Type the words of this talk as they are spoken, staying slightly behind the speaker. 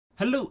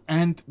Hello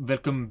and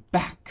welcome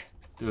back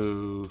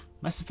to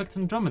Mass Effect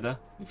Andromeda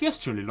with yours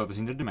truly, Lotus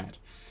in the Demand.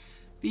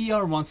 We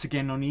are once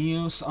again on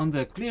Eos on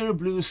the clear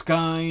blue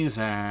skies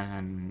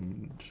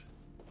and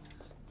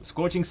the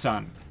scorching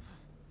sun.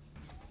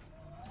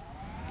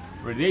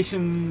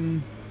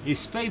 Radiation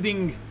is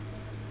fading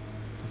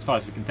as far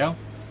as we can tell,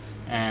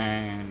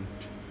 and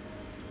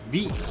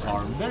we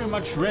are very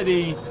much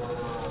ready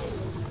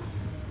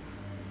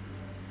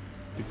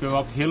to go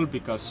uphill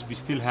because we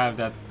still have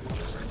that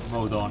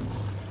mode on.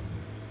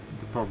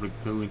 Probably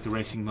go into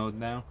racing mode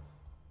now.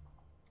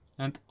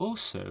 And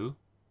also,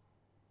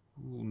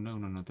 oh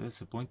no,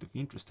 there's a point of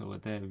interest over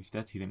there with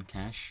that hidden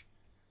cache.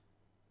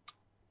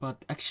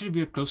 But actually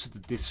we're closer to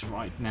this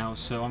right now,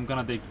 so I'm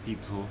gonna take the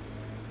detour.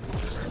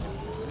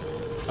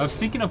 I was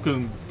thinking of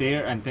going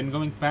there and then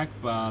going back,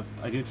 but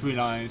I didn't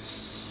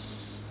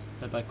realize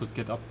that I could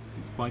get up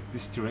to quite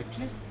this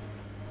directly.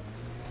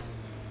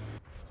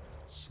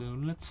 So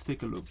let's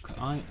take a look.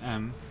 I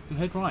am to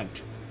head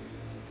right.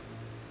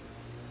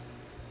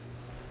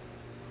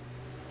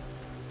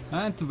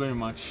 And to very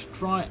much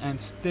try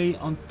and stay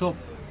on top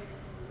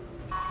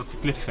of the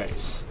cliff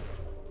face.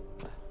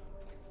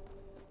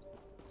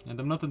 And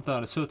I'm not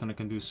entirely certain I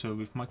can do so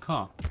with my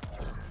car.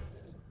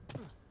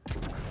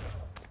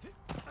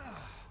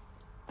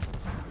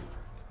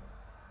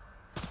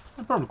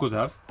 I probably could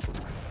have.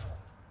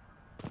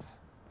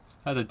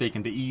 Had I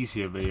taken the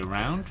easier way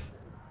around.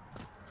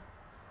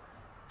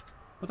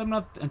 But I'm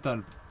not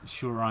entirely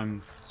sure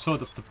I'm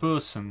sort of the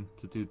person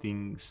to do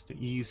things the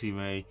easy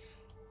way.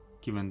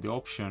 Given the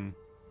option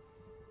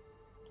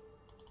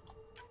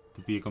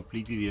to be a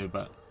complete idiot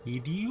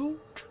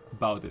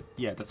about it.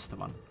 Yeah, that's the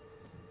one.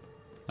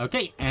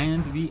 Okay,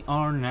 and we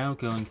are now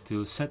going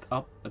to set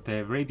up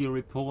the radio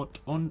report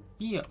on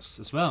Eos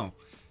as well.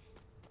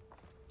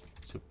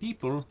 So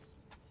people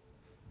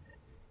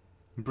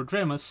in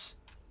Prodremus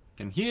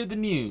can hear the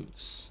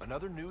news.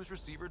 Another news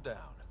receiver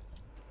down.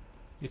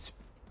 It's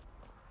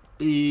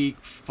big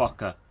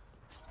fucker.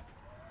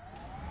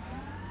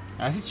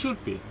 As it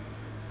should be.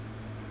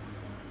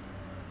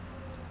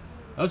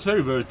 I was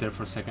very worried there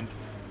for a second.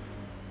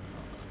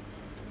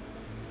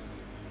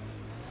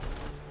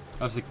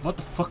 I was like, what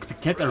the fuck, the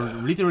Kett are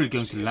literally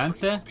going to land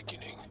there?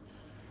 Beginning.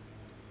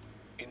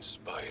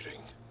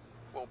 Inspiring.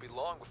 Won't be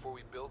long before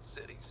we build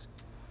cities.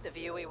 The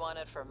view we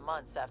wanted for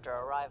months after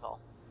arrival.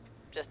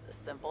 Just a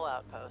simple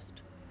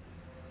outpost.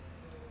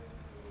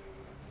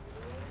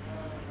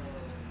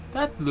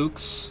 That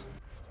looks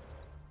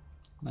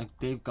like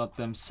they've got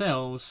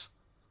themselves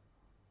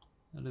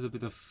a little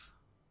bit of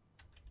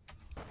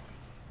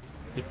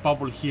a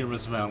bubble here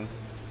as well.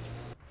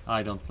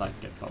 I don't like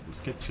Kett bubbles.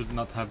 Kett should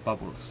not have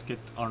bubbles. Kett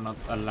are not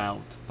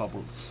allowed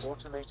bubbles.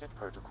 Automated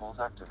protocols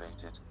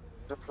activated.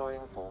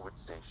 Deploying forward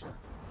station.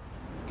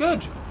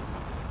 Good.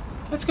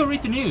 Let's go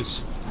read the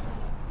news.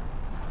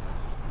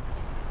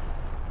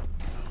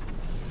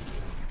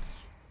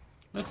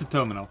 That's the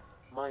terminal.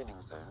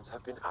 Mining zones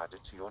have been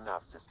added to your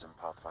nav system,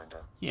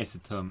 Pathfinder. Yes, the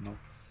terminal.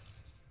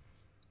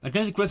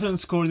 Magnetic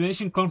resonance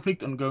coordination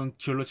conflict, ongoing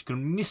geological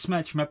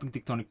mismatch, mapping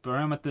tectonic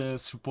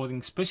parameters,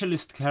 reporting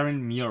specialist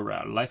Karen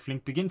Miura.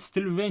 Lifelink begins,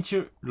 still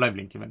venture,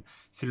 livelink even.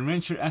 Still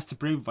venture as the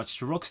brave watch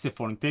the rocks, they're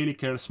falling daily,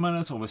 careless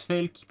manners always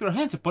fail. Keep your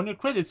hands upon your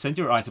credits and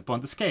your eyes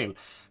upon the scale.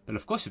 Well,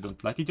 of course you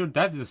don't like it, your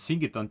dad didn't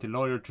sing it until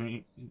all you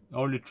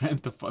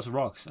dreamt of was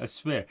rocks, I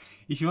swear.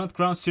 If you want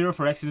ground zero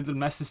for accidental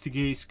master's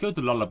degrees, go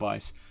to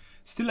Lullabies.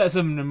 Still as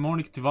a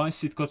mnemonic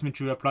device, it got me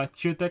through applied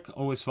geotech,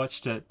 always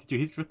watch the did you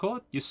hit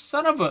record? You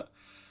son of a...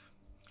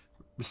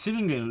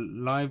 Receiving a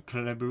live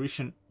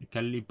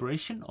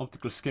calibration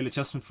optical scale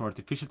adjustment for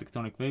artificial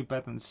tectonic wave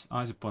patterns,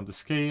 eyes upon the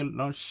scale,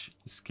 large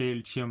scale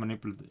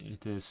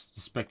geomanipulate is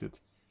suspected.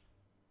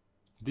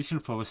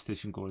 Additional forward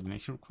station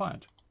coordination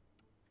required.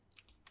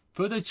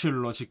 Further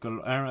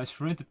geological areas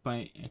prevented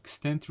by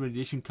extent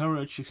radiation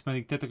coverage,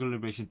 expanding technical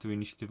elevation to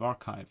initiative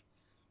archive.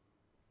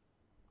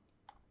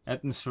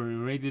 Atmosphere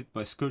irradiated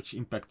by scorch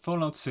impact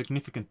fallout,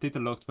 significant data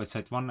logged by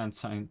Site 1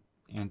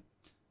 and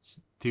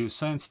 2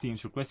 science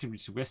teams requesting,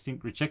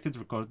 rejected,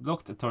 record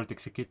locked, authority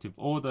executive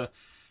order,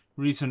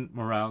 reason,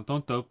 morale,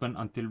 don't open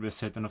until we're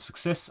certain of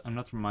success. I'm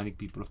not reminding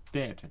people of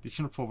dead.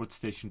 Additional forward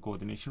station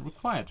coordination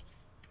required.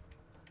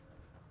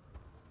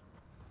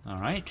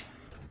 Alright.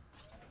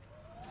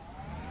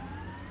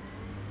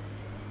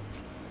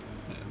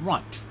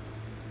 Right.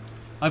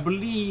 I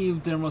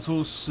believe there was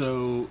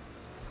also...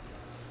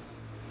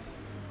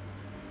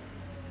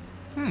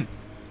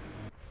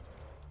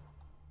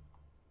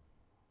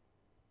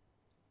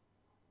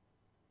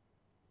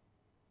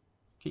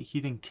 Okay,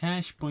 hidden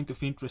cache, point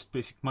of interest,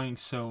 basic mining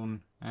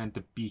zone, and the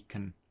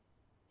beacon.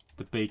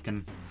 The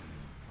bacon.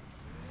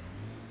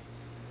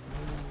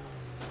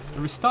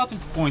 We start with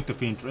the point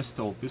of interest,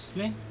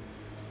 obviously.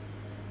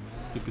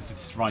 Because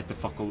it's right the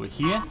fuck over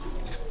here.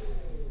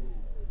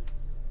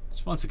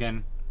 It's once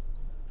again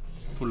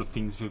full of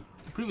things we've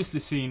previously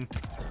seen.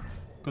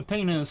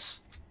 Containers.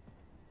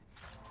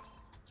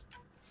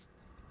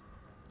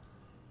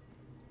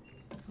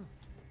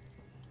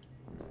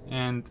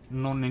 And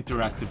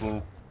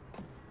non-interactable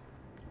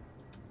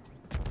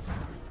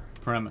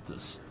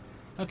parameters.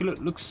 Okay,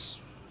 looks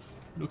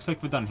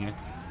like we're done here.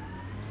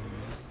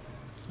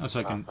 Also,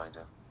 I can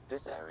Pathfinder,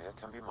 this area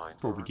can be mined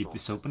for probably keep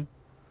this resources. open.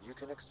 You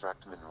can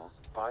extract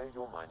minerals via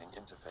your mining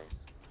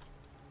interface.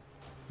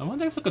 I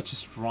wonder if I could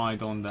just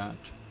ride on that.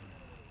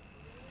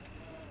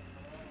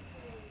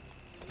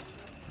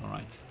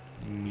 Alright,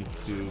 I need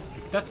to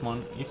pick that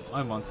one if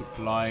I want to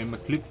climb a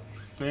cliff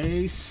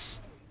face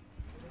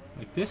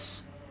like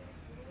this.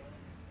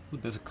 Ooh,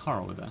 there's a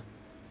car over there.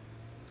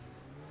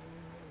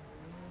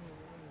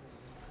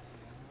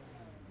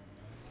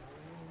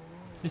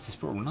 This is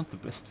probably not the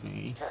best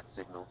way. Kett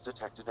signals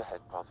detected ahead,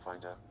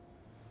 Pathfinder.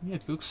 Yeah,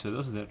 it looks so,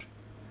 doesn't it?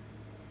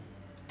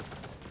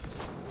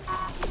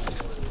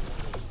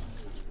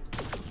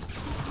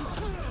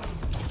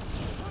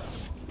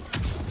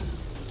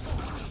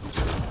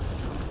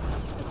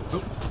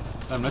 Oh,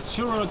 I'm not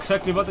sure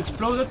exactly what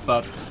exploded,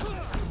 but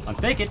I'll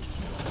take it.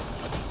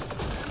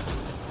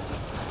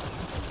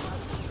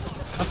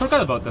 I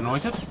forgot about the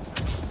anointed.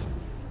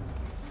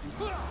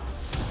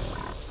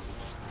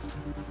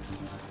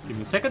 Give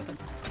me a second.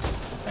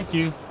 Thank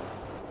you.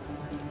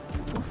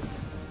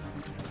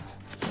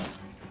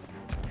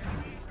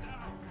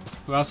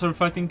 Who else are we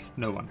fighting?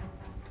 No one.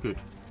 Good.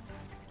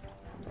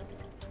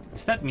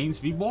 Because that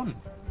means we won.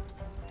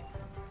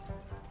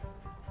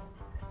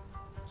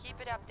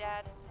 Keep it up,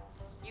 Dad.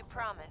 You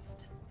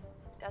promised.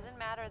 Doesn't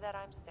matter that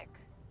I'm sick.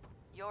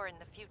 You're in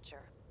the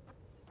future.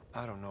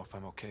 I don't know if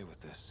I'm okay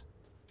with this.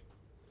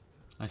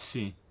 I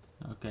see.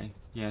 Okay.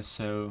 Yeah,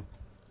 so...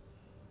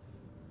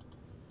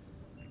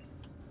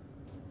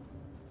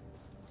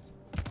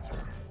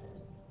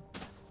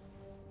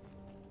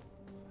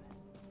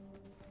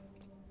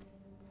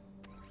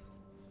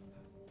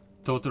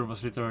 Daughter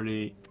was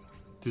literally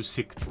too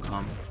sick to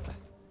come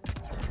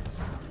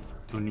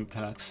to a new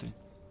galaxy.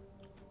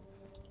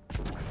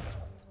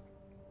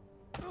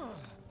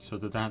 So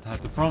the dad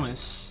had to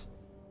promise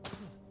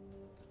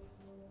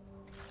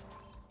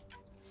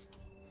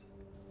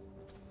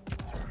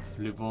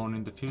to live on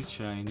in the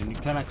future in the new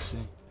galaxy.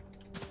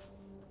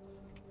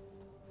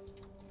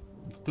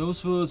 With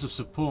those words of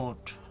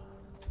support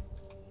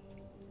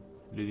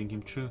leading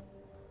him true.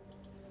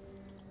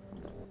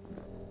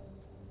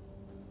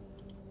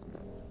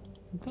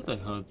 I thought I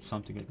heard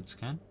something I could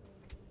scan.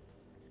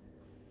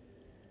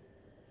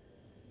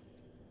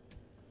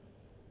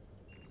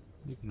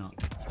 Maybe not.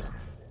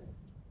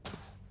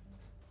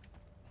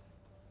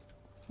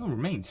 Oh,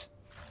 remains.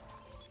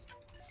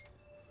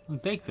 I'll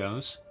take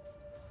those.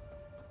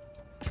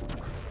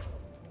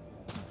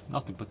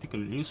 Nothing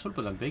particularly useful,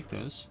 but I'll take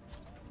those.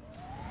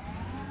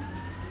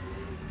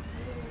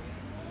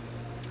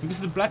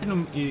 Because the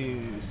platinum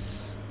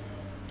is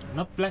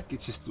not black, it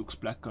just looks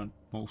black on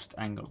most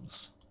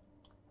angles.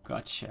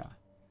 Gotcha.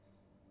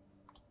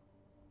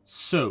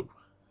 So,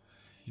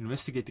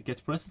 investigate the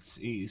Kett presence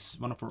is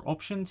one of our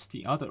options.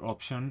 The other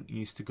option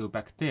is to go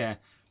back there,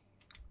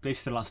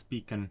 place the last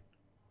beacon,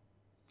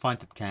 find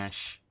that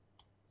cache,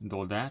 and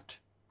all that,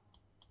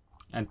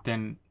 and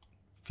then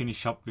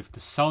finish up with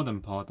the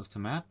southern part of the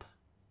map,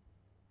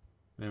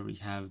 where we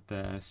have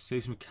the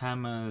seismic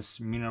hammers,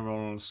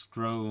 minerals,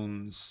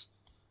 drones,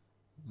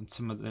 and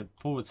some of the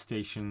forward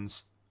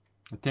stations,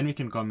 and then we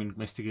can come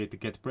investigate the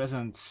Kett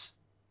presence,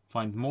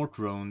 find more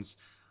drones,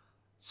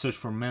 search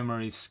for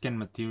memories, scan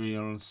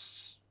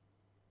materials,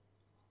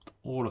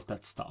 all of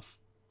that stuff.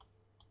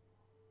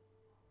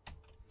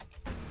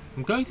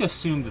 I'm going to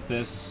assume that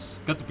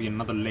there's got to be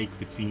another lake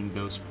between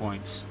those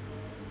points.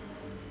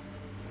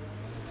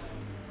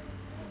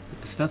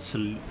 Because that's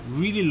a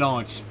really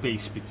large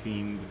space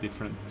between the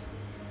different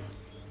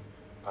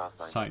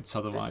sites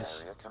otherwise.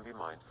 This area can be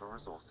mined for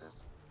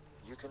resources.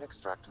 You can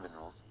extract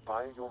minerals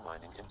via your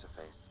mining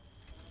interface.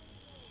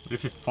 But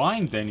if you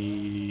find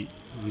any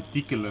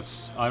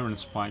ridiculous iron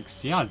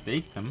spikes, yeah, I'll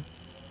take them.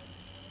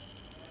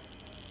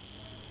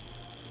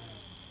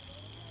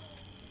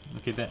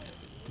 Okay, the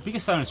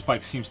biggest iron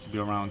spike seems to be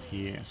around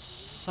here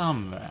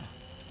somewhere.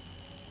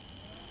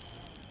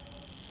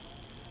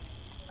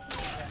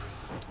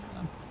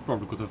 I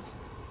probably could have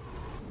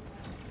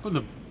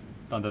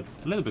done that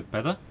a little bit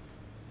better,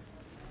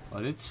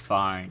 but it's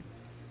fine.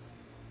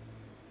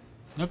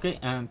 Okay,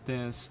 and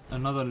there's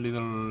another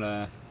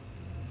little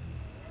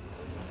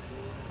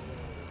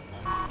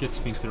Kett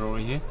sphincter over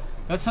here.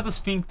 That's not a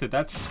sphincter,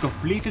 that's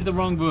completely the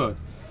wrong word.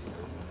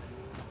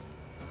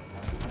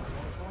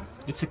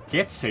 It's a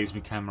Kett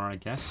seismic hammer, I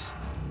guess.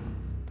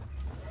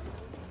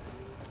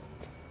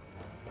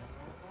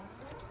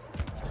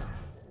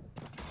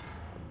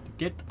 The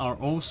Kett are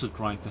also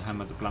trying to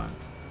hammer the planet.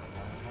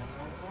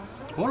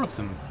 All of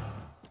them,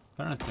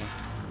 apparently.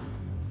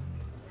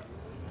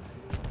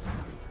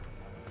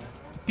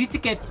 Did the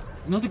Kett...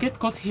 No, the Kett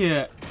got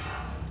here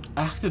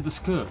after the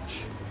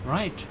Scourge,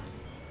 right?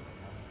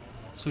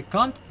 So I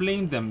can't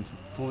blame them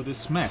for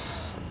this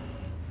mess.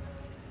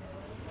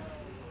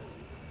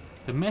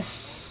 The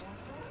mess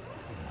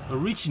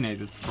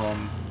originated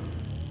from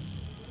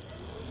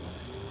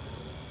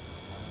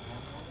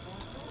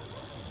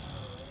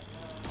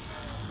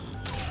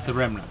the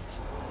Remnant.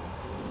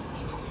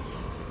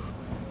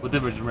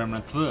 Whatever the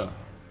remnant were.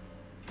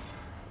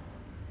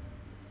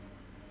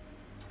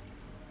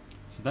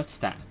 So that's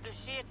that. The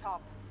sheer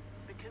top,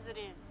 because it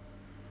is.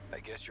 I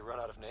guess you run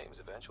out of names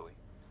eventually.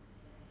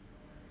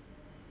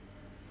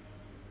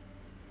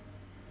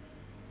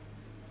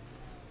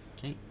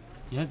 Okay.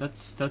 Yeah,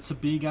 that's a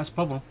big ass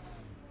bubble.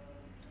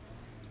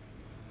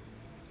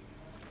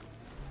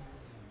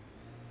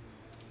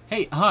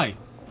 Hey, hi.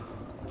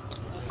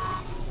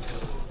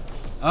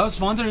 I was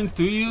wondering,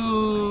 do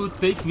you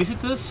take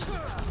visitors?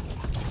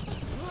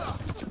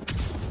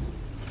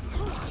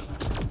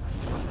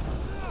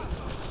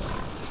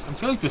 I'm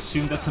going to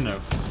assume that's a no.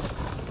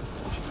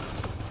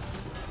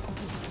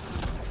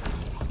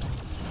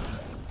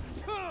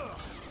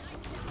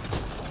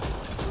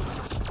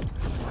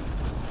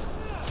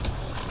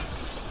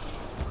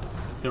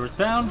 They're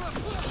down.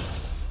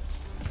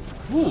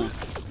 Ooh.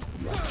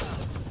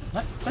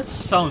 That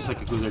sounds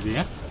like a good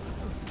idea.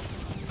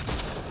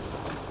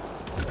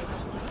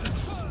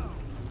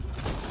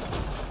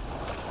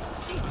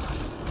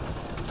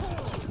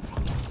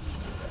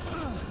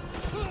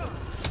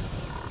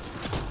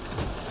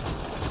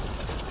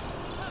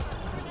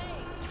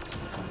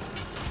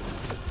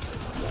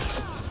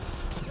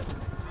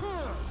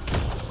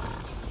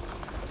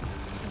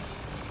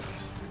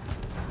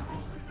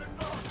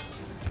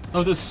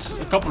 Oh, there's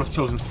a couple of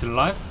Chosen still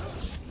alive.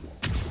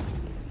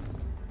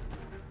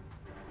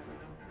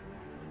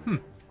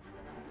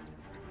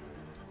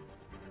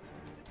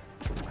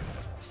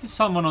 Is this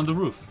someone on the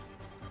roof?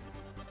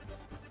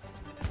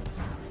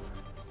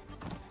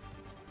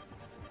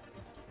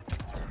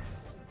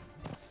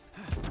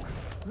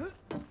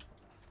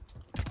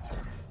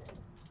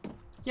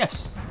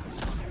 Yes.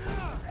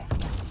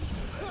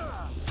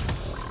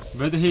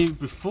 Were they here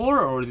before,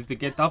 or did they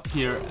get up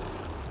here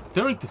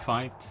during the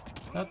fight?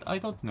 That I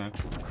don't know.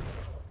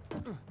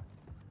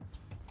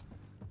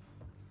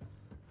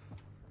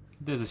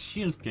 There's a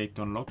shield gate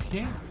to unlock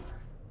here.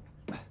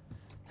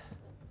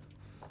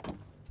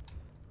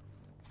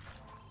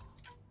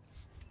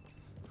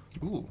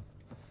 Ooh.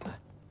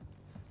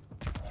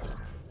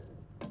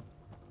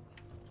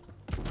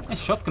 Hey,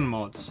 shotgun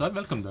mods. I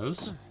welcome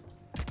those.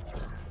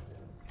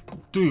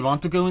 Do we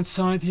want to go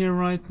inside here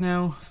right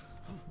now?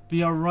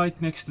 We are right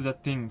next to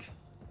that thing.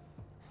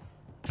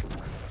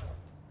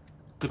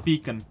 The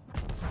beacon.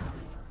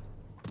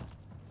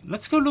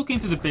 Let's go look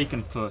into the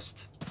beacon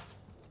first.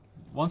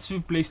 Once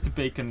we've placed the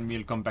beacon,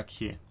 we'll come back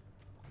here.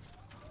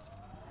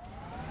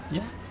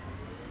 Yeah.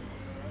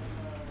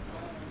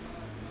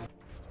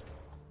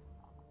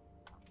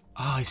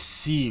 Ah, I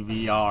see.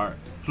 We are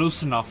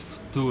close enough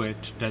to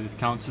it that it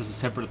counts as a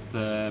separate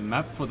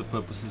map for the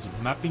purposes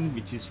of mapping,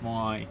 which is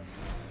why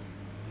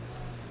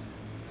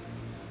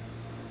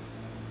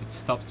it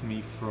stopped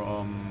me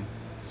from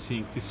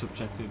seeing this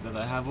objective that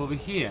I have over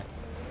here.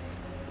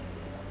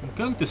 I'm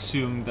going to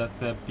assume that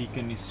the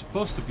beacon is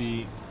supposed to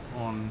be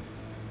on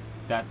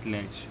that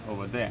ledge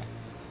over there.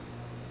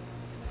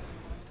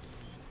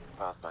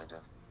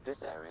 Pathfinder,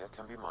 this area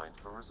can be mined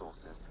for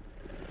resources.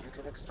 You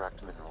can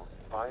extract minerals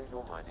via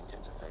your mining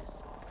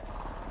interface.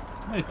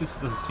 Wait, this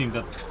doesn't seem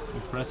that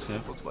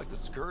impressive. Looks like the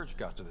Scourge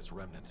got to this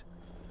remnant.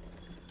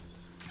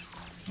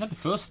 Not the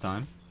first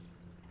time.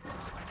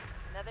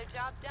 Another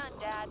job done,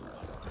 Dad.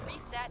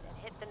 Reset and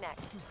hit the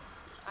next.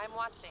 I'm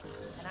watching,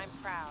 and I'm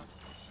proud.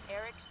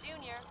 Eric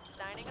Jr.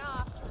 signing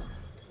off.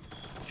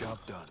 Job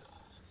done.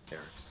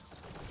 Eric's.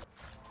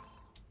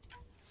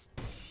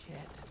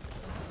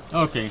 Shit.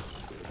 Okay.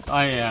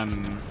 I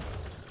am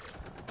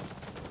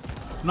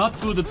not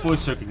good at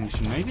voice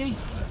recognition, maybe?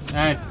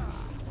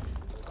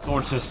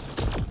 Or just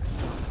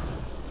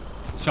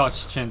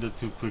charge gender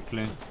too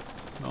quickly.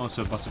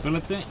 Also a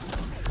possibility.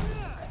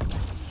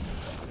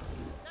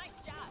 Nice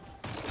job.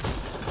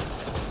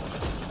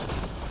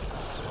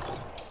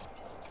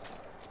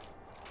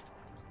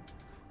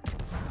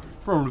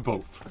 Probably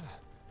both.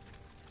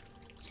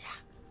 Yeah.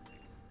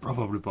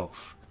 Probably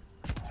both.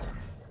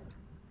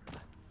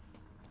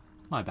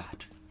 My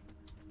bad.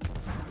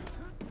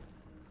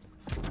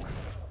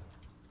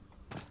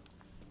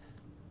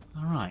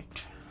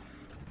 Alright.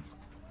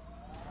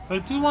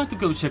 But I do want to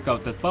go check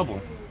out that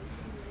bubble.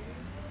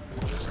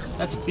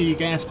 That's a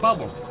big ass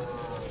bubble.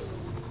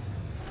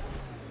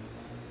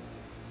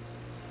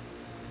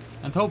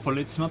 And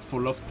hopefully it's not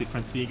full of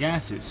different big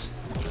asses.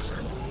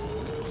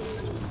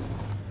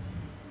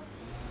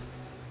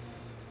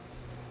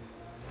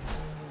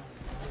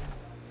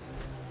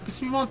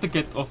 Because we want to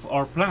get off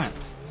our planet.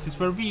 This is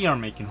where we are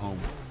making home.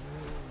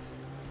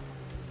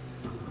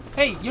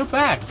 Hey, you're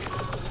back!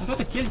 I thought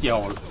I killed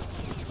y'all.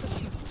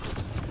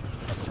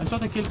 I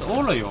thought I killed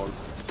all of y'all.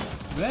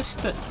 Where's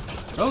the...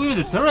 Oh, even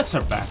the turrets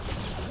are back.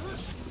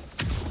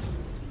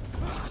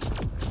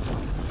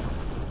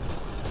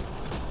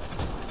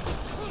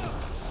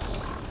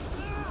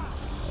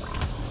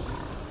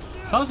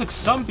 Sounds like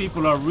some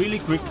people are really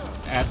quick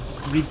at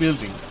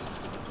rebuilding.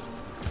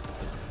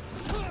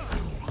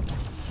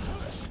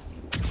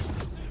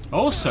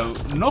 Also,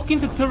 knocking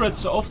the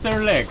turrets off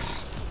their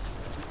legs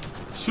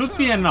should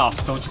be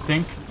enough, don't you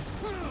think?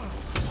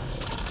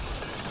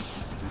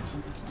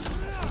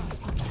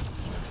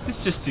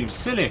 This just seems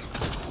silly.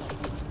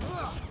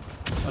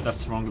 Oh,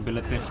 that's the wrong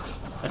ability.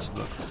 That should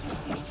work.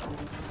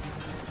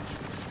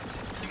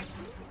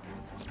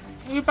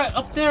 You're back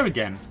up there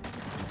again.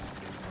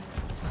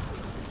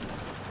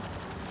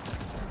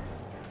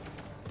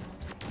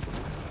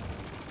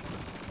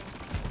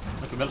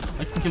 Okay, well,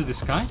 I can kill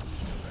this guy.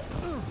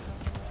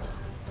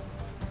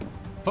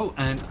 Oh,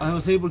 and I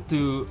was able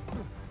to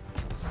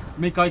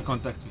make eye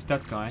contact with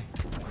that guy.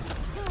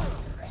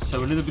 So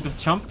a little bit of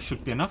jump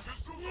should be enough.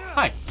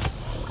 Hi. I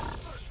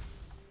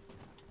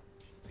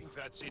think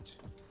that's it.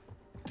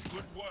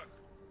 Good work.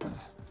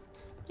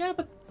 Yeah,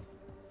 but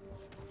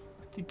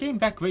he came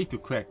back way too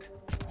quick.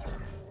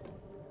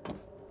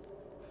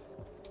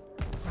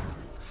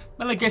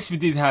 Well, I guess we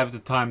did have the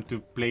time to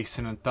place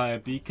an entire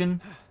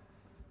beacon.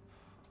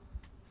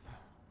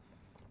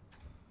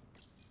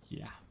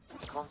 Yeah.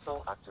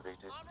 Console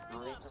activated.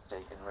 You'll need to stay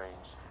in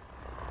range.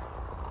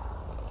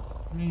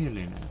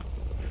 Really now.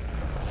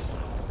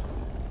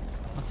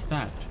 What's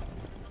that?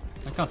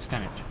 I can't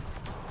scan it.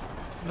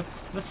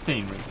 Let's stay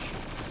in range.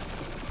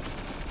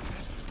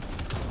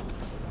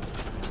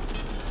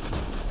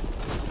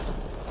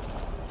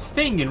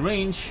 Staying in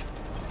range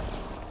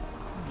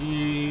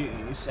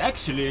is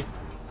actually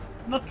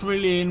not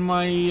really in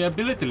my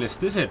ability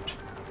list, is it?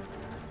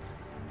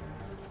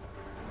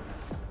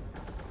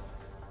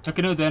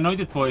 Okay, no, the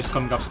anointed boy is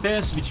coming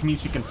upstairs, which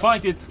means we can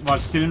fight it while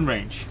still in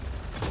range.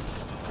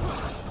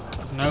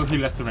 No, he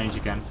left the range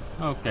again.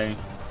 Okay.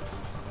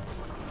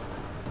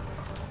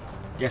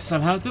 Guess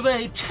I'll have to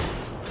wait.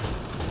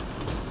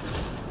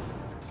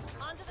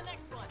 On to the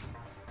next one.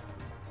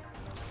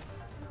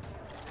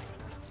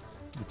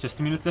 Just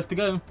a minute left to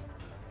go.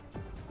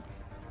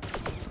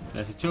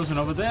 There's a chosen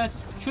over there,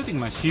 shooting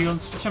my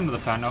shields, which I'm not a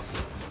fan of.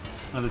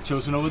 Another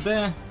chosen over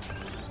there.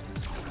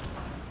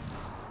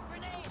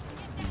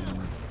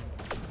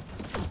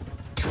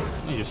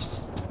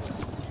 Just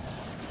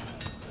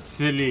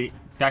silly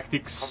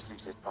tactics.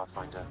 Completed,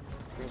 Pathfinder.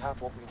 We have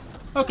what we need.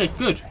 Okay,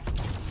 good.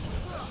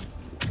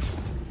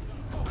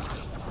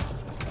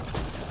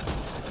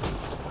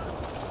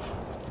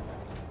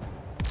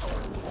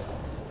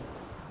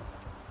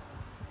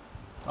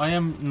 I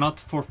am not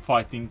for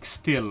fighting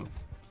still.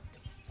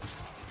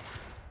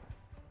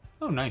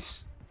 Oh,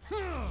 nice.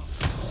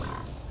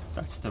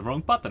 That's the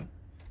wrong button.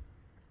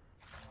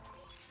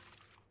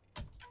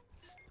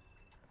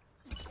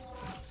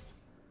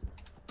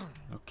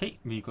 Okay,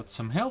 we got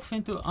some health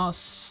into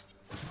us,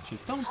 which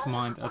I don't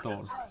mind at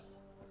all.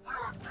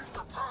 I'm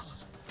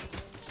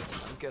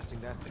guessing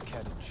that's the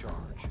Kett in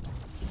charge.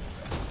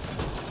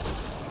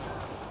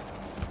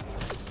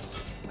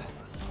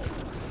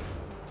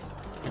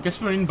 I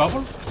guess we're in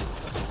bubble.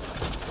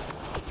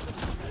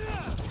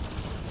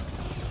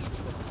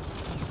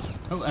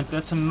 Oh, and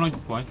that's an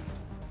anointed boy.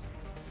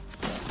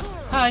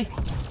 Hi.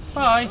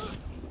 Bye.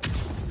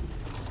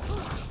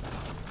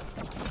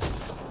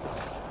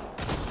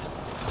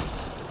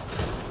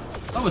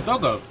 Oh, a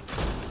doggo.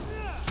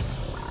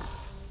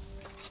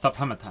 Stop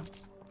hammer time.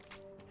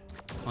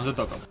 On the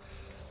doggo.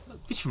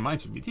 Which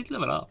reminds me, we did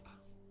level up.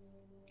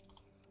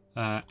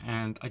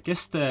 And I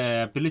guess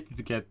the ability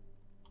to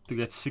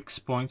get 6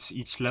 points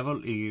each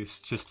level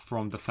is just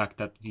from the fact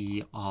that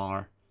we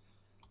are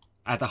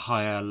at a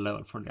higher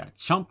level for that.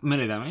 Jump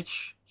melee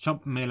damage,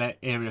 jump melee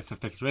area of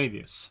effect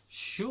radius.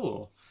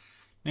 Sure.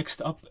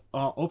 Next up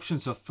are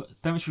options of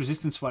damage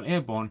resistance while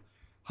airborne,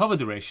 hover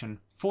duration,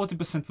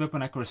 40%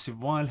 weapon accuracy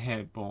while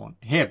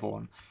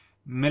airborne,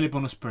 melee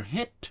bonus per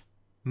hit,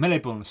 melee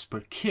bonus per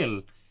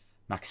kill,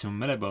 maximum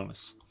melee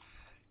bonus.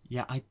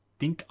 Yeah, I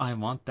think I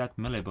want that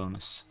melee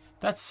bonus.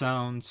 That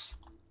sounds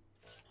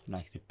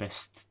like the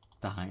best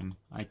time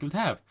I could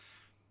have.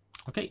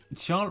 Okay,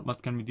 Charles,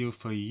 what can we do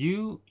for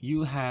you?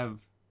 You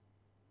have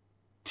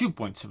 2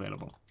 points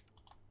available.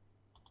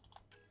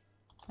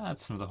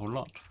 That's not a whole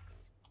lot.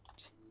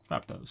 Just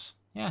grab those.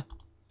 Yeah.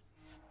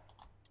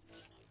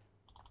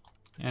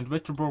 And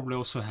Vetro probably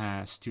also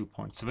has 2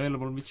 points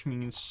available, which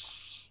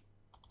means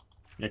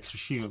extra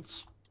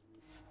shields.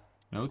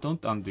 No,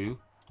 don't undo.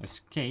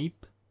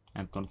 Escape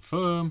and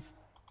confirm.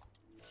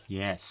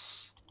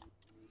 Yes.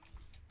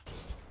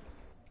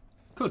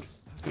 Good.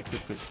 Good,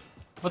 good, good.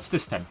 What's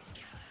this then?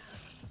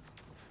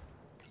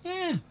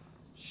 Yeah,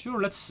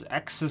 sure, let's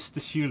access the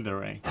shield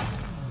array.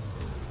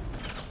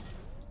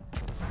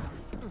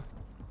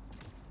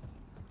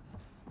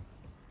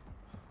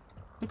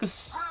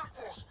 Because...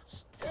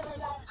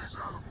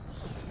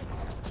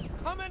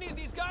 How many of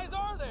these guys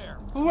are there?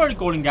 who are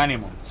calling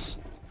animals?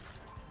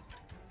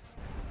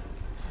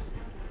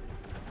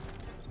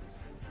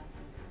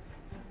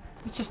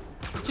 It's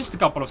just a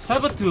couple of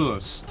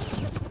saboteurs.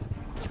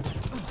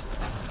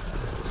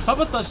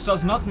 Sabotage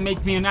does not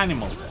make me an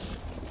animal.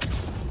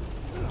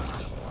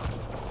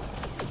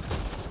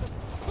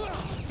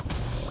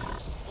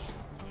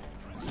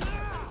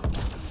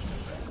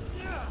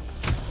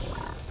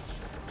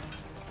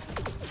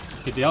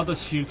 Okay, the other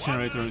shield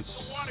generator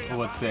is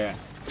over there.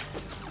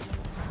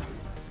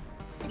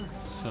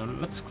 So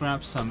let's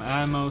grab some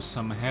ammo,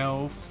 some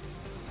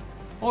health,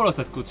 all of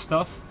that good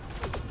stuff.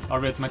 Are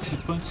we at max hit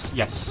points?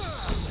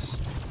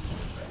 Yes.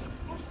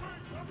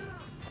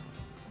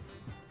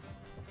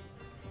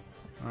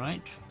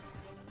 Alright.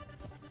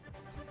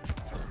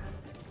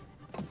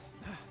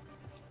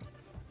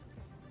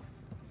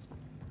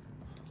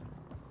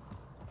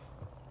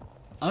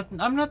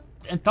 I'm not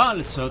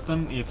entirely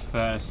certain if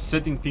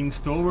setting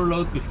things to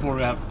overload before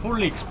we have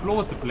fully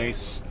explored the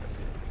place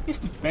is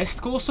the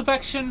best course of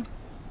action.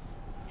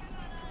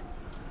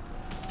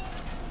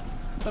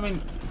 I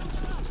mean,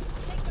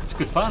 it's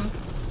good fun.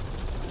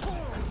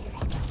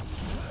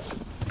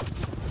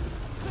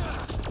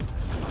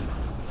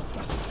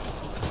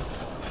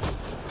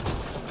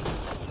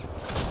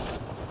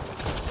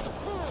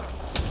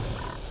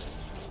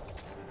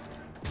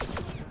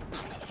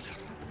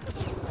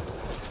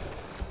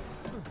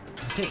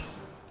 Okay.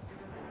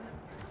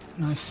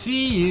 I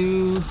see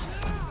you.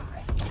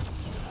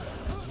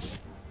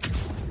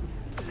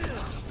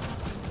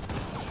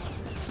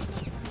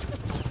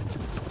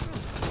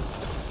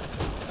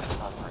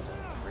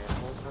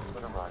 Reinforcements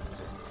will arrive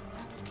soon.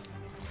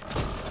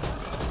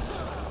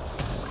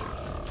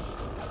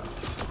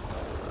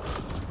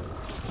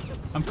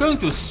 I'm going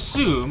to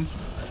assume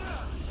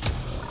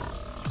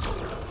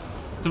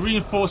the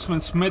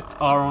reinforcements met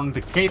are on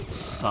the Kett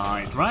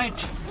side, right?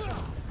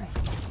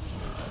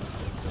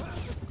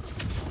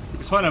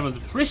 Because while I would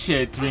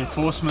appreciate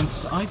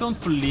reinforcements, I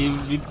don't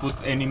believe we put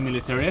any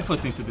military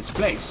effort into this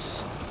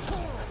place.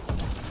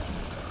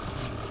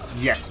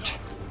 Yet.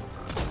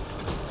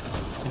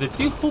 And I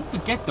do hope we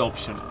get the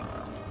option.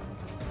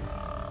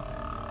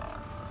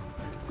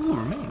 Who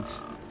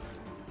remains?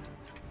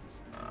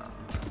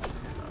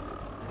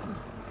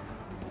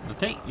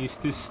 Okay, is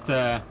this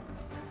the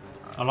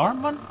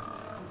alarm one?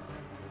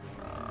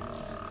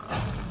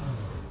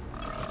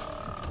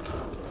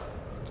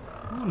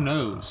 Who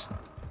knows?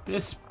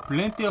 There's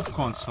plenty of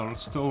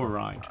consoles to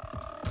override.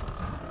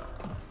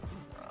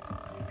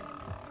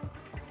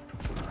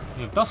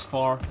 We have thus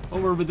far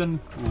overridden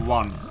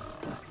one.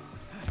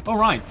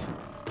 Alright.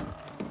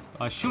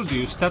 I should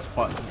use that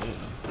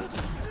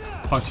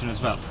function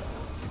as well.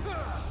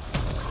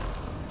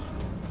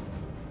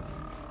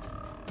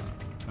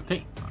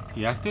 Okay,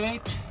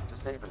 deactivate.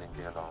 Disabling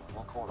the alarm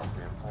will call off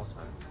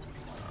reinforcements.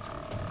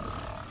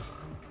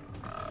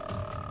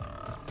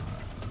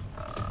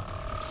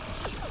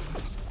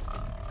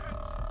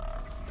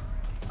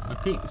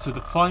 Okay, so the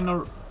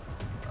final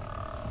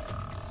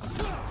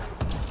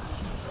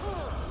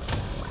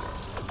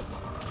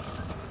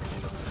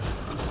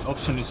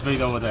option is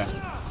way over there.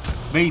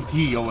 Way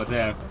D over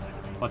there.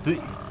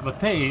 What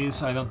that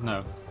is, I don't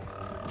know.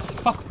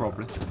 Fuck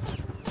probably.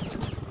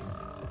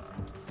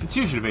 It's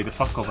usually way the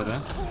fuck over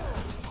there.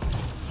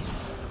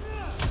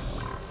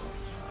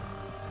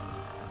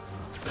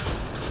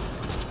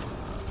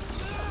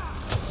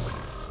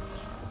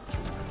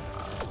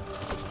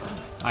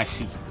 I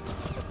see.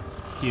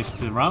 Here's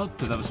the route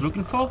that I was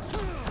looking for.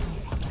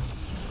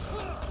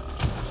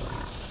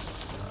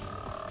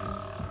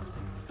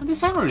 And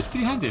this hammer is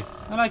pretty handy.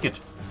 I like it.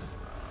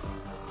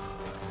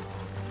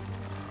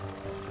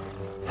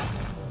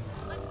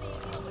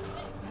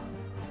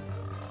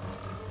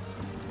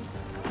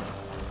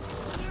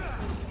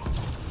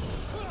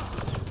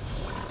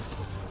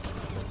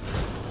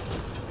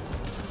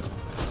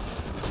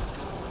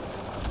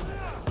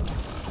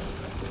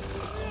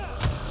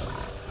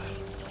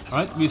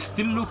 Alright, we're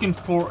still looking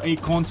for a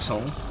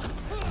console.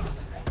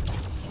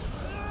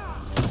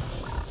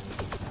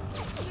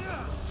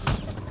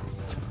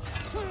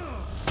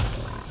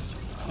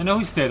 I know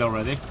he's dead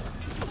already,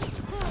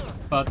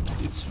 but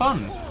it's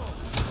fun.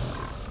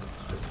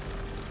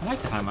 I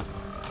like the hammer.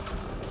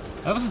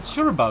 I wasn't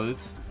sure about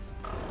it,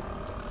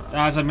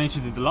 as I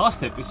mentioned in the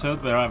last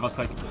episode, where I was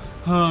like,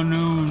 oh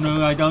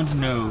no, I don't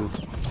know.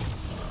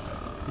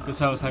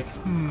 Because I was like,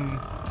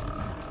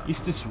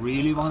 is this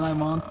really what I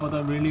want? What I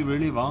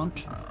really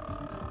want?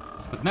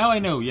 But now I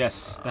know,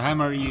 yes, the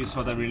hammer is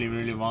what I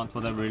really want,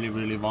 what I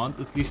really want,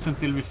 at least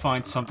until we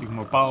find something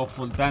more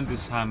powerful than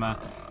this hammer.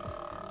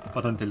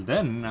 But until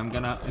then,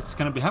 it's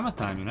gonna be hammer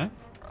time, you know?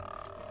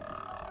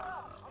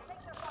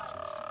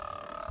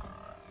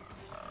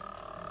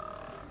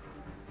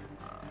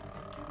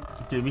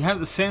 Okay, we have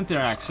the center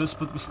access,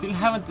 but we still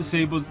haven't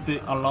disabled the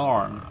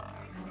alarm.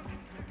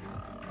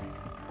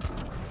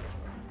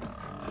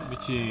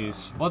 Which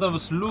is what I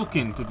was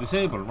looking to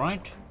disable,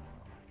 right?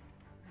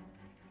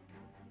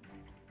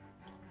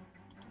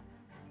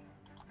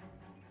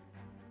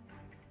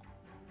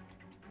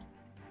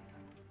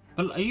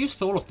 Well, I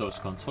used all of those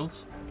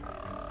consoles.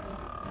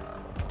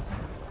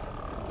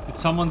 Did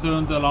someone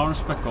turn the alarms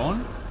back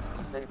on?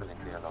 Disabling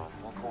the alarm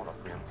will call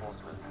off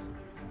reinforcements.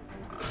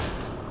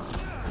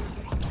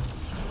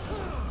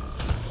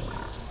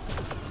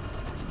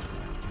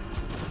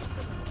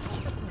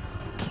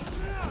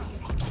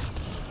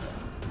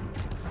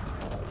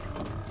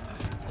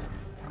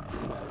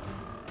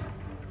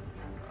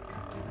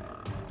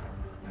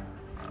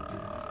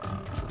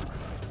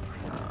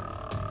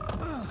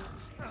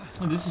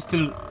 Oh, this is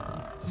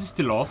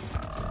still off.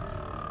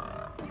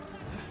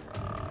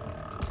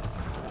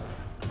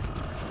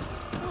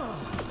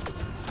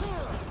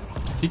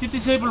 Did you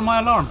disable my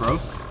alarm, bro?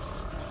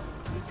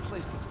 This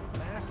place is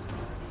massive.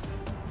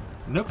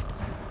 Nope.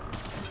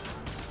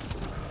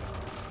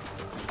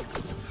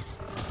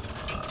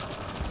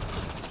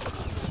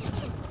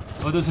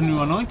 Oh, there's a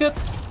new anointed?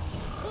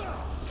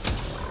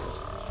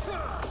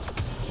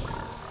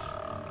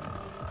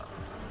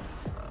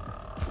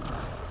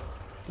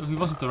 Oh, he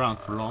wasn't around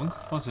for long,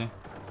 was he?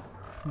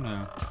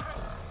 No.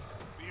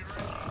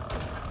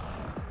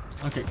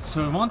 Okay,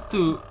 so I want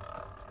to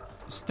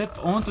step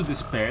onto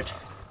this bed.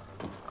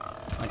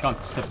 I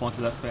can't step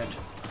onto that bed.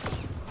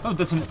 Oh,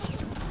 that's an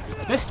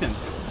destined.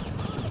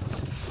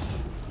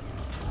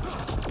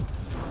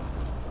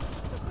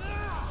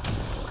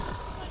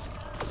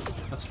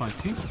 That's fine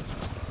too.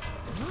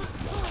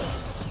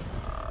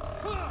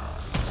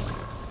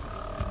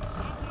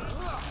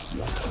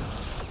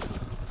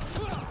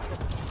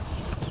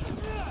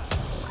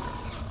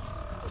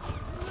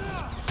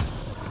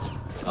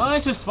 I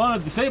just want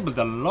to disable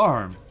the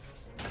alarm.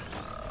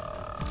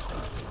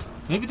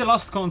 Maybe the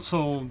last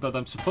console that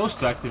I'm supposed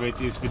to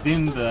activate is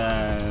within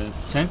the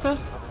center?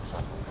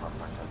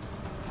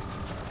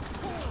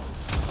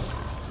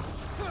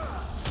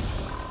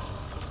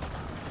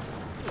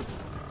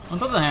 On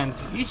the other hand,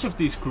 each of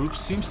these groups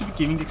seems to be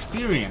giving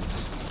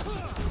experience.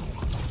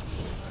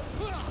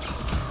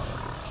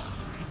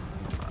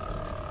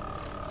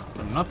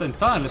 I'm not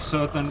entirely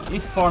certain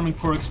if farming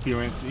for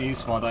experience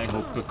is what I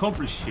hope to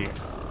accomplish here.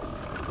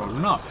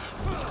 Probably not.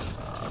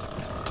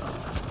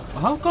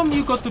 How come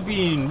you got to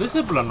be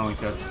invisible,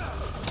 Anointed?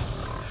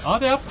 Are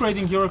they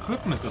upgrading your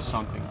equipment or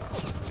something?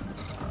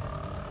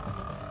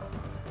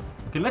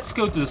 Okay, let's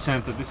go to the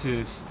center. This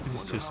is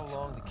just How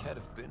long the Kett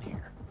have been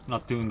here?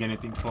 not doing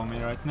anything for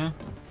me right now.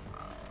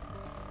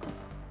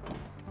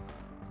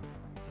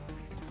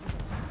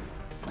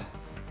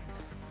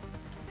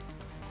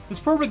 There's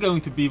probably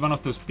going to be one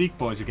of those big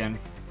boys again,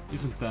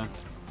 isn't there?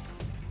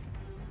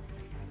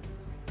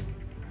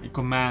 A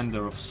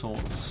commander of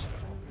sorts.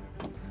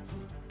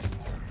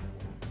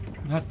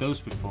 We had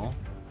those before.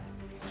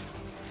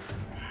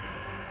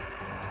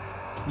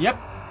 Yep.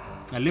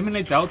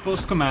 Eliminate the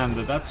outpost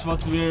commander. That's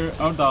what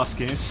our task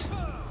is.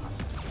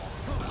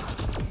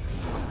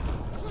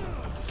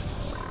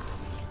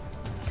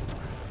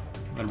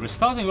 Well, we're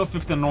starting off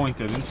with the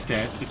Anointed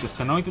instead, because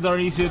the Anointed are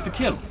easier to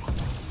kill.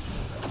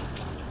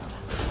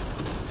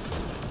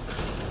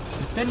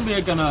 And then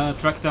we're gonna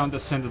track down the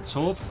Ascended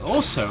Sword.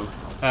 Also,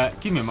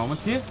 give me a moment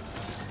here.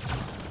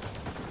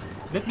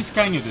 Let me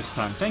scan you this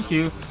time, thank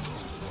you.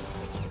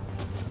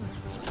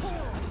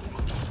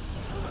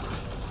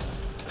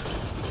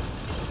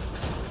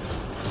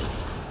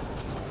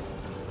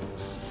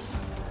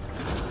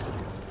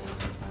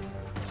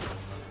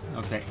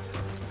 Okay.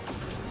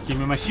 Give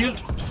me my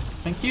shield.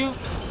 Thank you.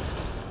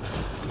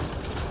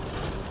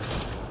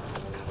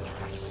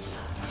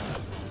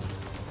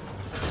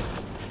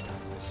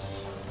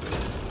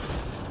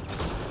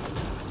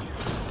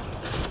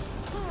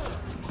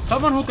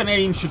 Someone who can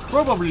aim should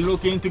probably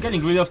look into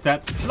getting rid of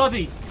that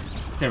bloody...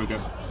 There we go.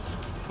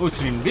 Oh, it's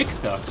an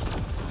Invictor.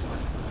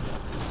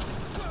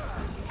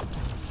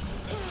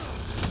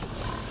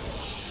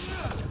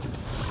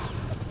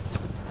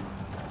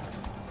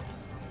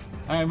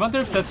 I wonder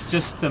if that's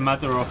just a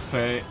matter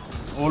of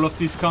all of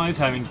these guys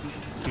having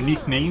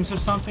unique names or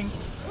something.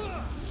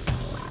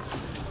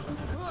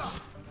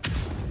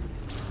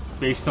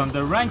 Based on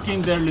their rank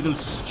in their little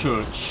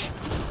church.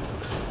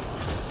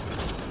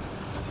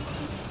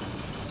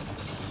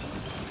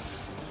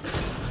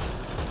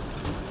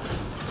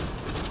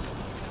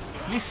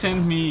 Please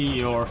send me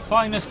your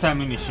finest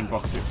ammunition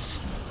boxes.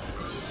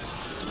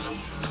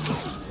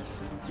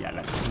 Yeah,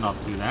 let's not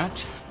do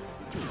that.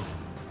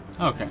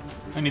 Okay,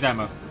 I need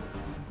ammo.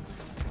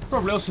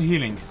 Probably also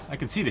healing. I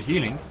can see the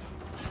healing.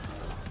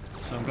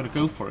 So I'm gonna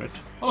go for it.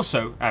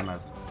 Also,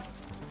 ammo.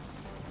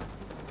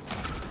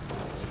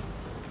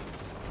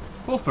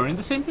 Both are in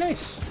the same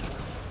place.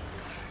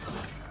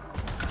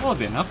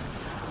 Oddly enough.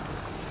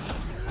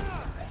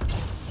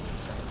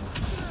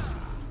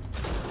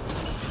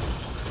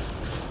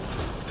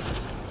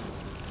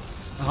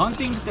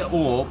 Hunting the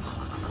orb.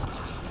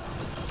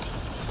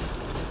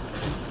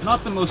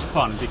 Not the most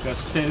fun,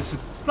 because there's a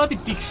bloody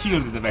big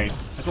shield in the way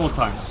at all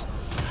times.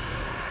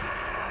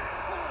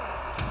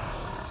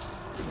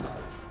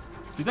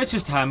 Did I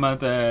just hammer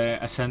the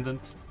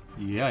Ascendant?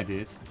 Yeah, I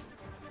did.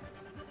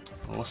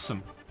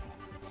 Awesome.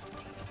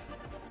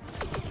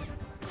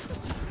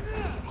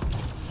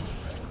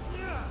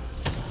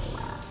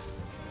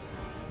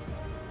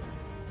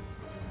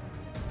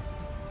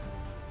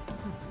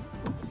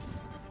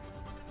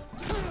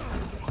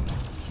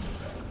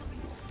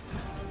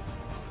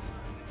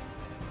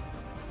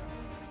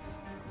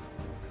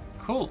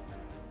 Cool.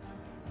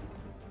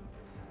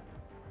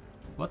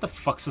 What the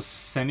fuck's a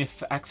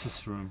Zenith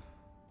access room?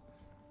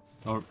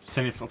 Or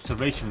Zenith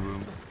observation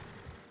room?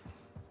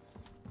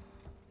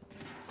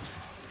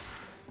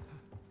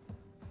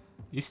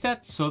 Is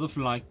that sort of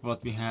like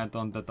what we had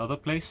on that other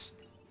place?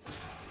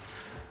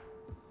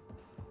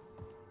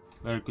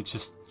 Where you could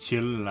just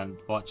chill and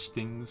watch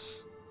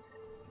things?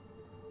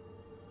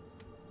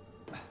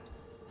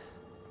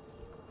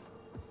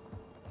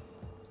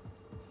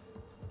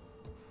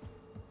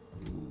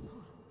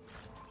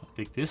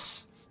 take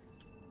this.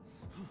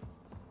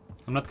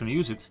 I'm not gonna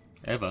use it,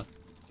 ever.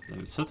 I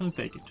will certainly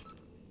take it.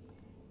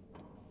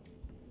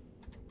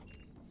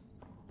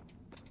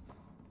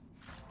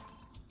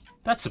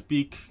 That's a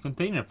big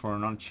container for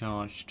an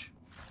uncharged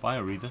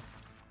bioreader.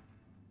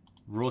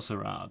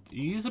 Roserad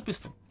is a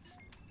pistol.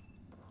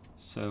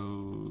 So,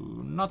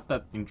 not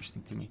that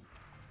interesting to me.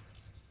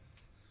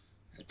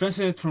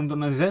 Translate from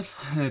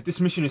Donazef. This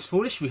mission is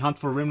foolish. We hunt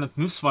for remnant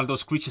nymphs while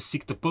those creatures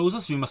seek to pose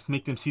us. We must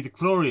make them see the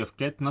glory of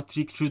Kett, not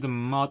reek through the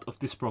mud of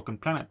this broken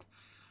planet.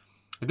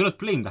 I do not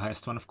blame the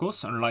highest one, of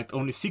course. Our light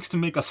only seeks to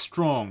make us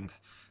strong.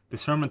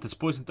 This remnant has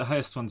poisoned the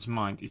highest one's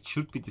mind. It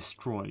should be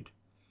destroyed.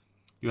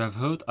 You have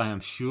heard, I am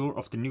sure,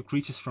 of the new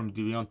creatures from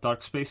the beyond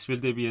dark space. Will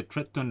they be a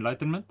threat to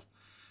enlightenment?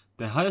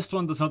 The highest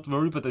one does not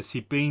worry, but I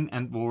see pain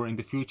and war in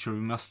the future. We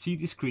must see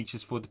these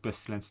creatures for the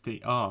pestilence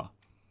they are.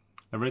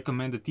 I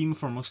recommend the team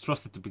of our most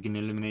trusted to begin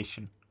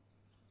elimination.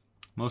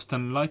 Most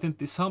enlightened,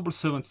 this humble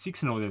servant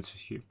seeks an audience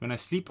with you. When I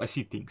sleep, I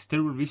see things.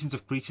 Terrible visions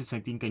of creatures I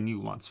think I knew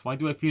once. Why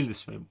do I feel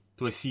this way?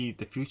 Do I see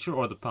the future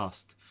or the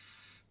past?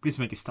 Please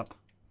make it stop.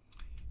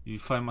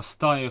 If I must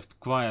die of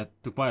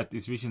to quiet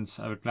these visions,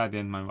 I will gladly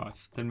end my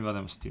life. Tell me what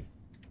I must do.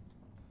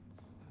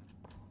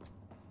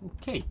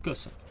 Okay,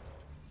 cursor.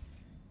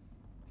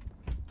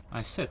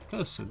 I said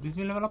cursor. Did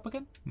we level up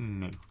again?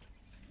 No.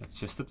 That's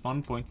just at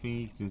one point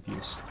we didn't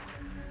use.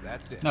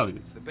 That's it. No, we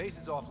did. The base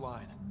is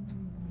offline.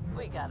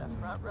 We got a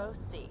front row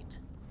seat.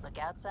 Look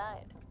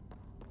outside.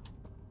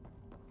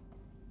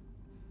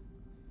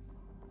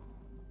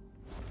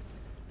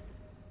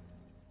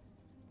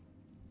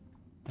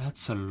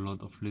 That's a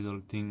lot of little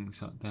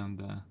things down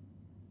there.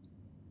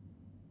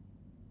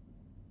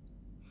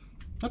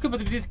 Okay, but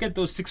we did get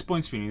those 6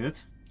 points we needed.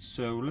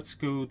 So let's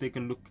go take a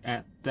look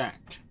at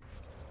that.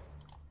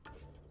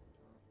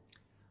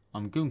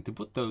 I'm going to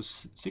put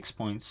those 6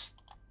 points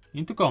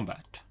into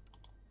combat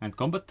and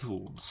combat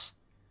tools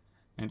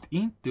and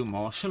into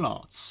martial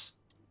arts.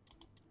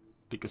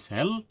 Because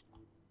hell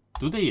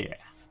to the yeah.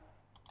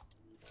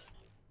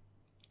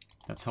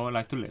 That's how I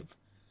like to live.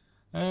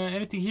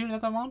 Anything here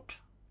that I want?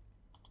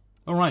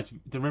 Alright,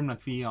 the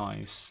Remnant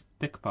VI is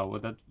tech power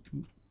that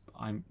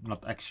I'm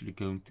not actually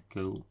going to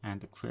go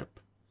and equip.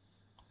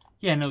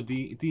 Yeah, no,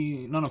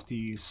 none of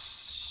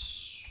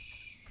these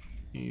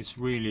is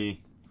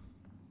really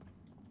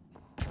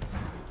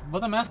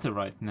what I'm after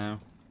right now.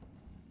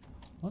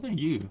 What are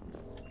you?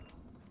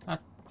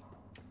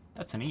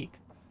 That's an egg.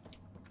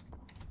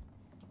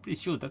 Pretty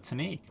sure that's an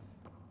egg.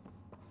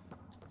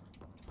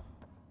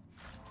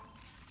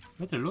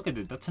 Better look at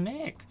it, that's an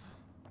egg.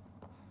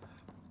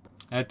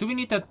 Do we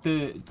need that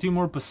 2%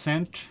 more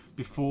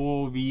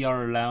before we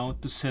are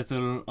allowed to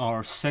settle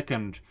our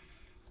second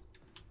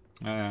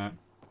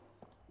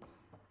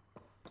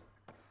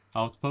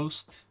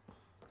outpost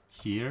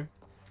here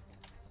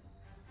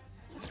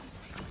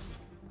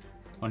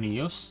on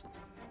Eos?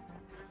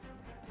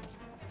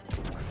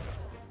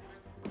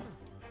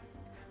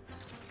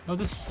 Oh,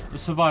 this is a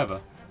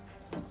survivor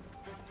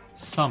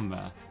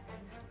somewhere.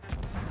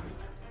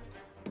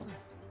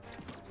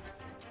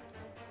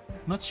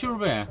 Not sure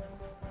where.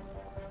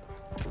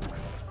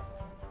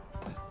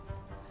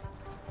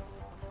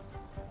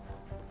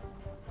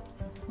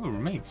 Oh,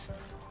 remains.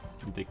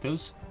 We'll take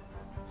those.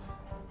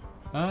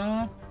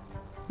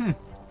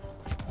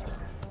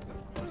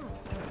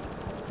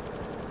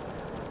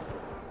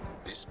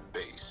 This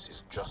base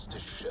is just a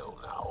shell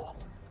now,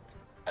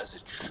 as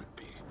it should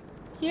be.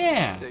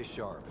 Yeah. Stay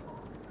sharp,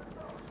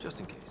 just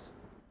in case.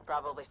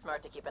 Probably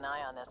smart to keep an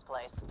eye on this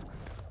place.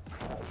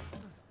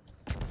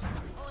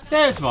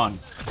 There's one.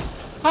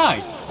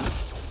 Hi.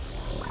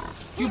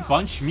 You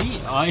punch me,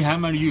 I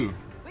hammer you.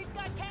 We've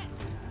got Kett.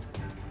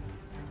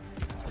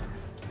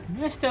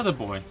 Where's the other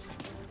boy?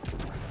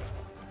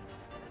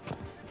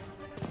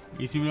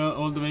 Is he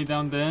all the way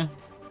down there?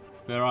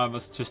 Where I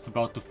was just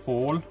about to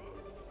fall?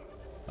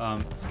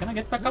 Can I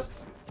get back up?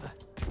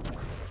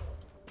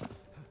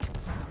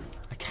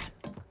 I can.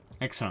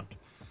 Excellent.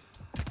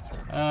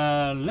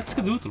 Let's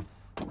skedoodle.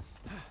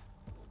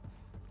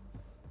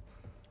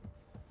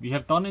 We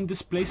have done in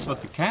this place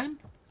what we can.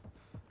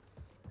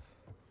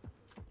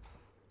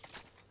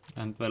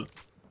 And well,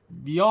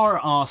 we are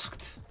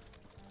asked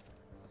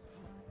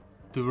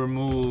to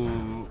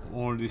remove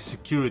all the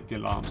security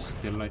alarms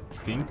still, I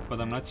think,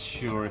 but I'm not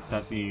sure if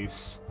that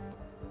is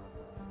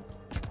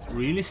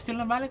really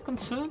still a valid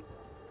concern.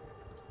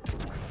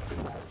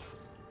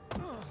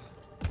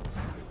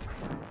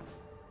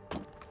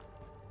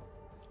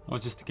 Or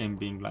just the game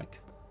being like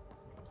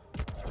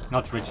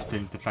not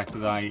registering the fact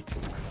that I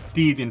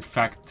did in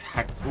fact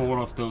hack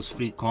all of those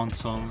free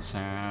consoles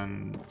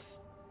and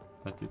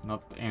that did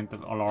not end the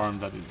alarm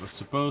that it was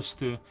supposed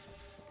to.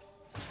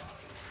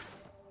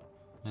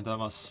 And I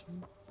was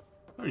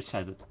very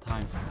sad at the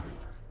time.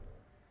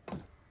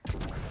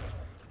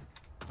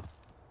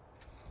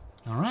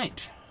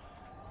 Alright.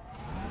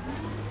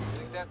 I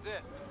think that's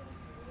it.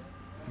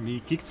 We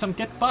kicked some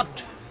Kett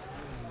butt.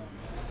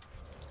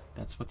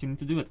 That's what you need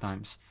to do at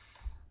times.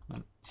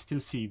 Well, still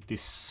see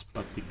this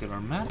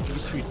particular map,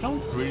 which we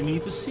don't really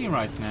need to see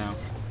right now.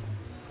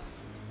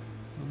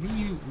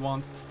 We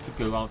want to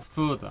go out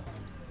further.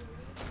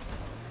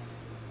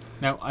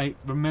 Now, I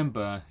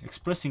remember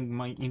expressing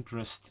my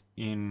interest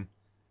in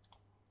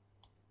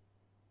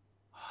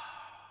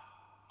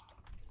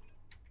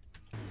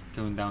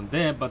going down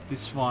there, but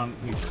this one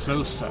is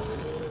closer.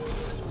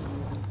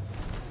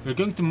 We're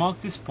going to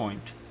mark this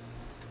point.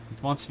 And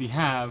once we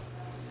have...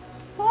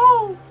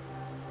 Woo!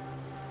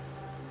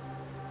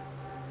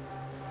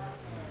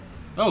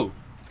 Oh!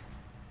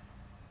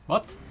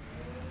 What?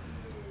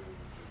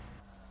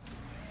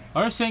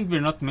 Are you saying we're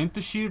not meant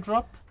to shear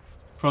drop?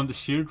 From the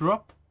shear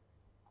drop?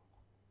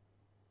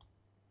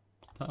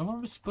 How are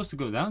we supposed to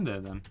go down there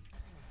then?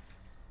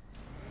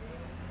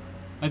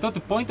 I thought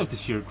the point of the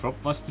shear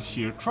drop was to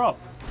shear drop.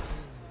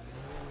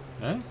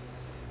 Eh?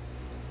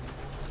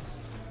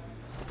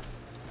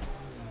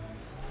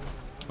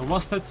 Or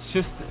was that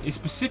just a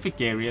specific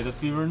area that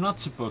we were not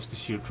supposed to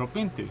shear drop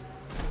into?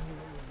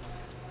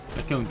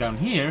 Like going down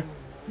here?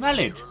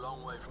 Valid! You're a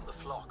long way from the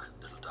flock,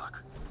 little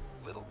duck.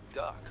 Little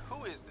duck?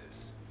 Who is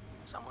this?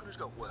 Someone who's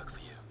got work for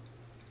you.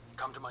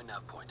 Come to my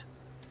nav point,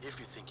 if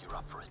you think you're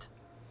up for it.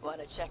 Want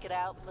to check it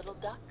out, little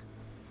duck?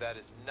 That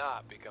is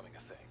not becoming a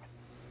thing.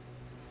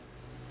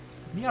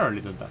 We are a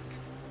little duck.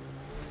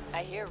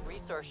 I hear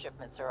resource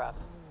shipments are up.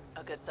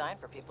 A good sign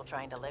for people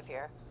trying to live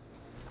here.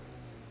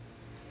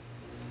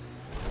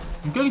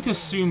 I'm going to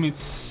assume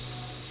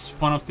it's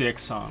one of the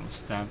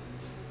exiles that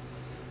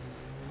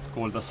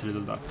called us a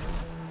little duck.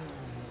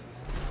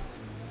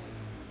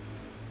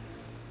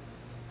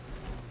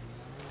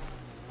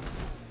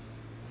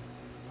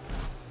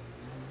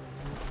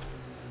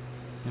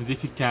 And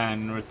if you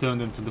can, return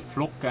them to the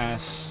flock,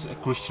 as a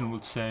Christian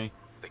would say.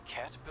 The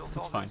cat built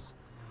That's all fine. this?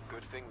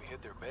 Good thing we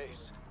hit their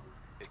base.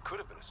 It could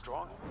have been a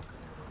stronghold.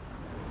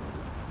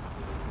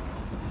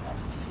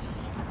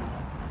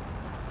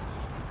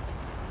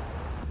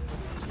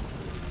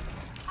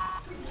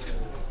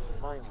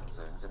 Mining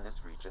zones in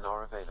this region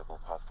are available,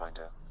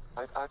 Pathfinder.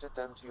 I've added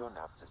them to your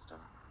nav system.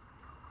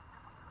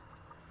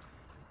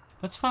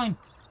 That's fine.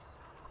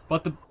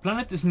 But the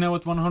planet is now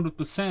at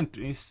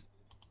 100%.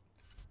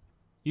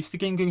 Is the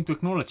game going to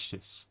acknowledge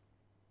this?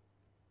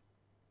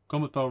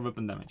 Combat power,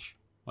 weapon damage.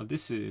 Well,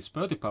 this is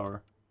biotic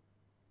power.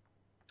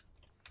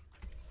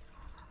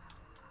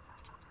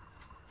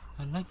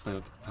 I like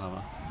biotic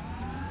power.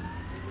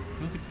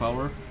 Biotic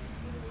power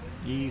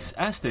is,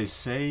 as they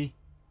say,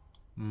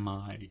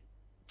 my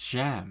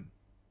jam.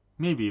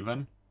 Maybe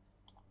even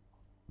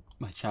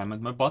my jam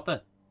and my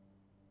butter.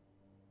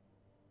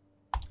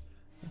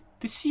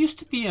 This used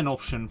to be an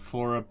option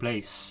for a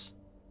place.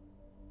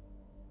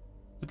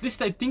 At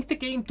least I think the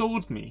game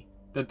told me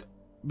that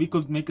we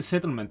could make a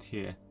settlement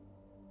here.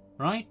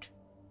 Right?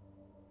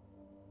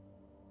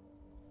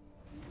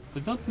 I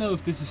don't know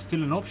if this is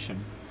still an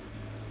option.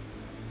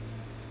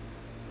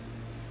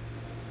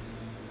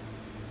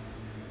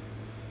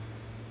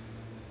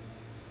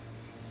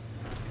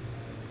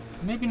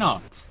 Maybe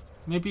not.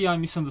 Maybe I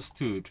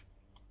misunderstood.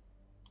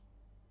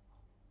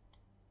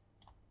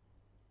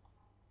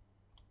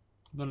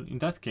 Well, in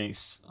that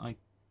case, I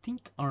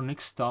think our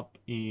next stop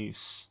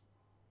is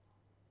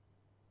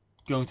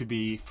going to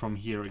be from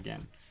here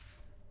again.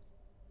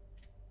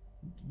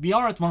 We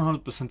are at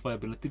 100%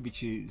 viability,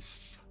 which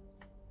is,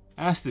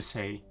 as they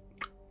say,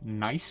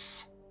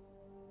 nice.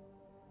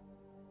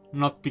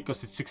 Not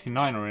because it's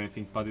 69 or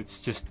anything, but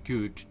it's just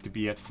good to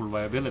be at full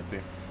viability.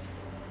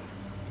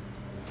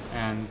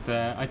 And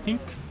I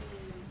think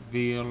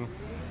we'll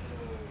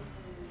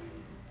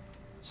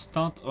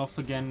start off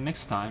again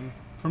next time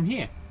from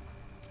here.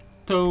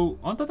 So,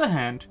 on the other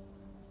hand,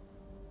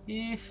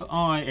 if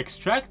I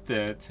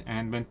extracted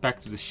and went back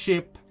to the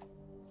ship,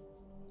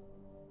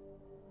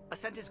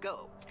 Ascent is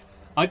go.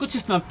 I could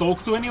just not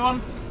talk to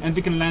anyone, and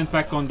we can land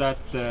back on that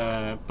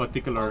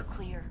particular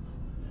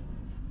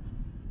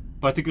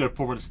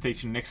forward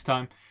station next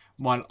time,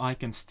 while I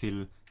can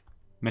still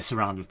mess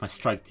around with my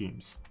strike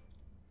teams.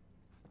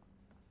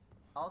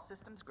 All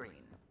systems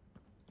green.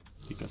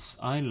 Because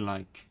I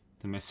like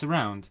to mess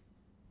around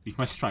with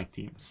my strike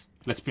teams.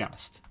 Let's be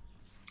honest.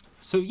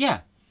 So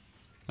yeah,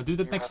 I'll do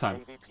that next time.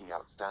 AVP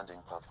outstanding,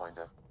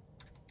 Pathfinder.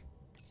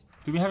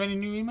 Do we have any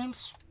new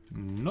emails?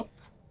 Nope.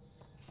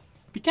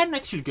 We can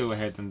actually go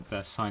ahead and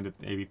sign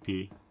that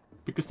AVP.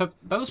 Because that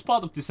was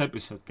part of this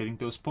episode, getting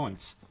those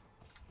points.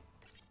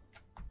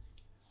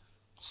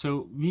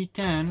 So we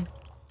can...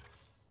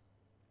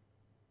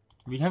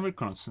 We have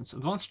reconnaissance.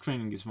 Advanced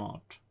training is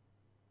what?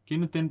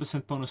 Gain a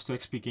 10% bonus to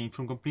XP gained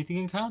from completing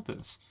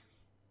encounters.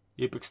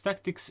 Apex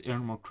Tactics,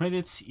 earn more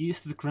credits,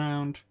 ease to the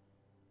ground.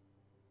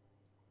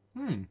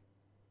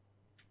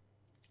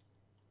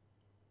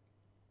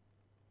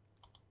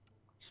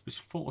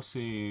 Special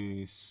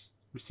Forces,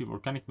 receive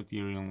organic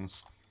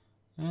materials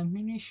and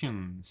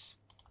munitions.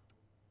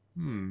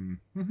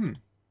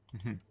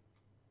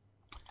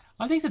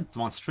 I'll take the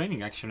advanced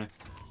training actually,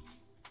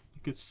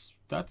 because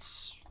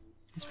that's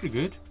pretty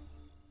good.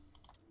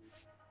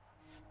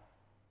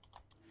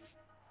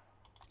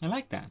 I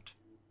like that.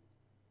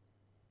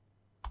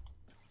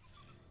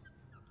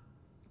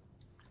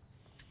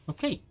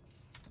 Okay,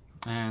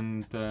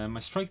 And my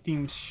strike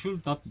team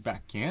should not be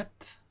back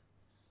yet.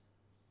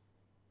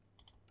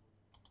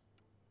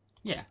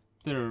 Yeah,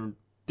 they're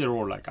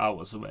all like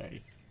hours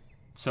away.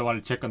 So I'll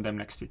check on them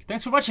next week.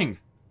 Thanks for watching!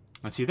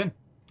 I'll see you then.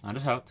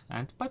 Anders out,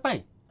 and bye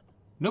bye.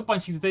 No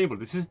punching the table,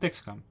 this is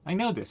Dexcom. I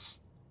know this.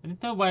 I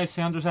didn't know why I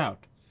say Anders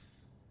out.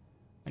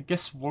 I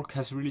guess Volk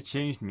has really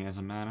changed me as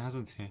a man,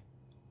 hasn't he?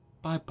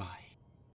 Bye bye.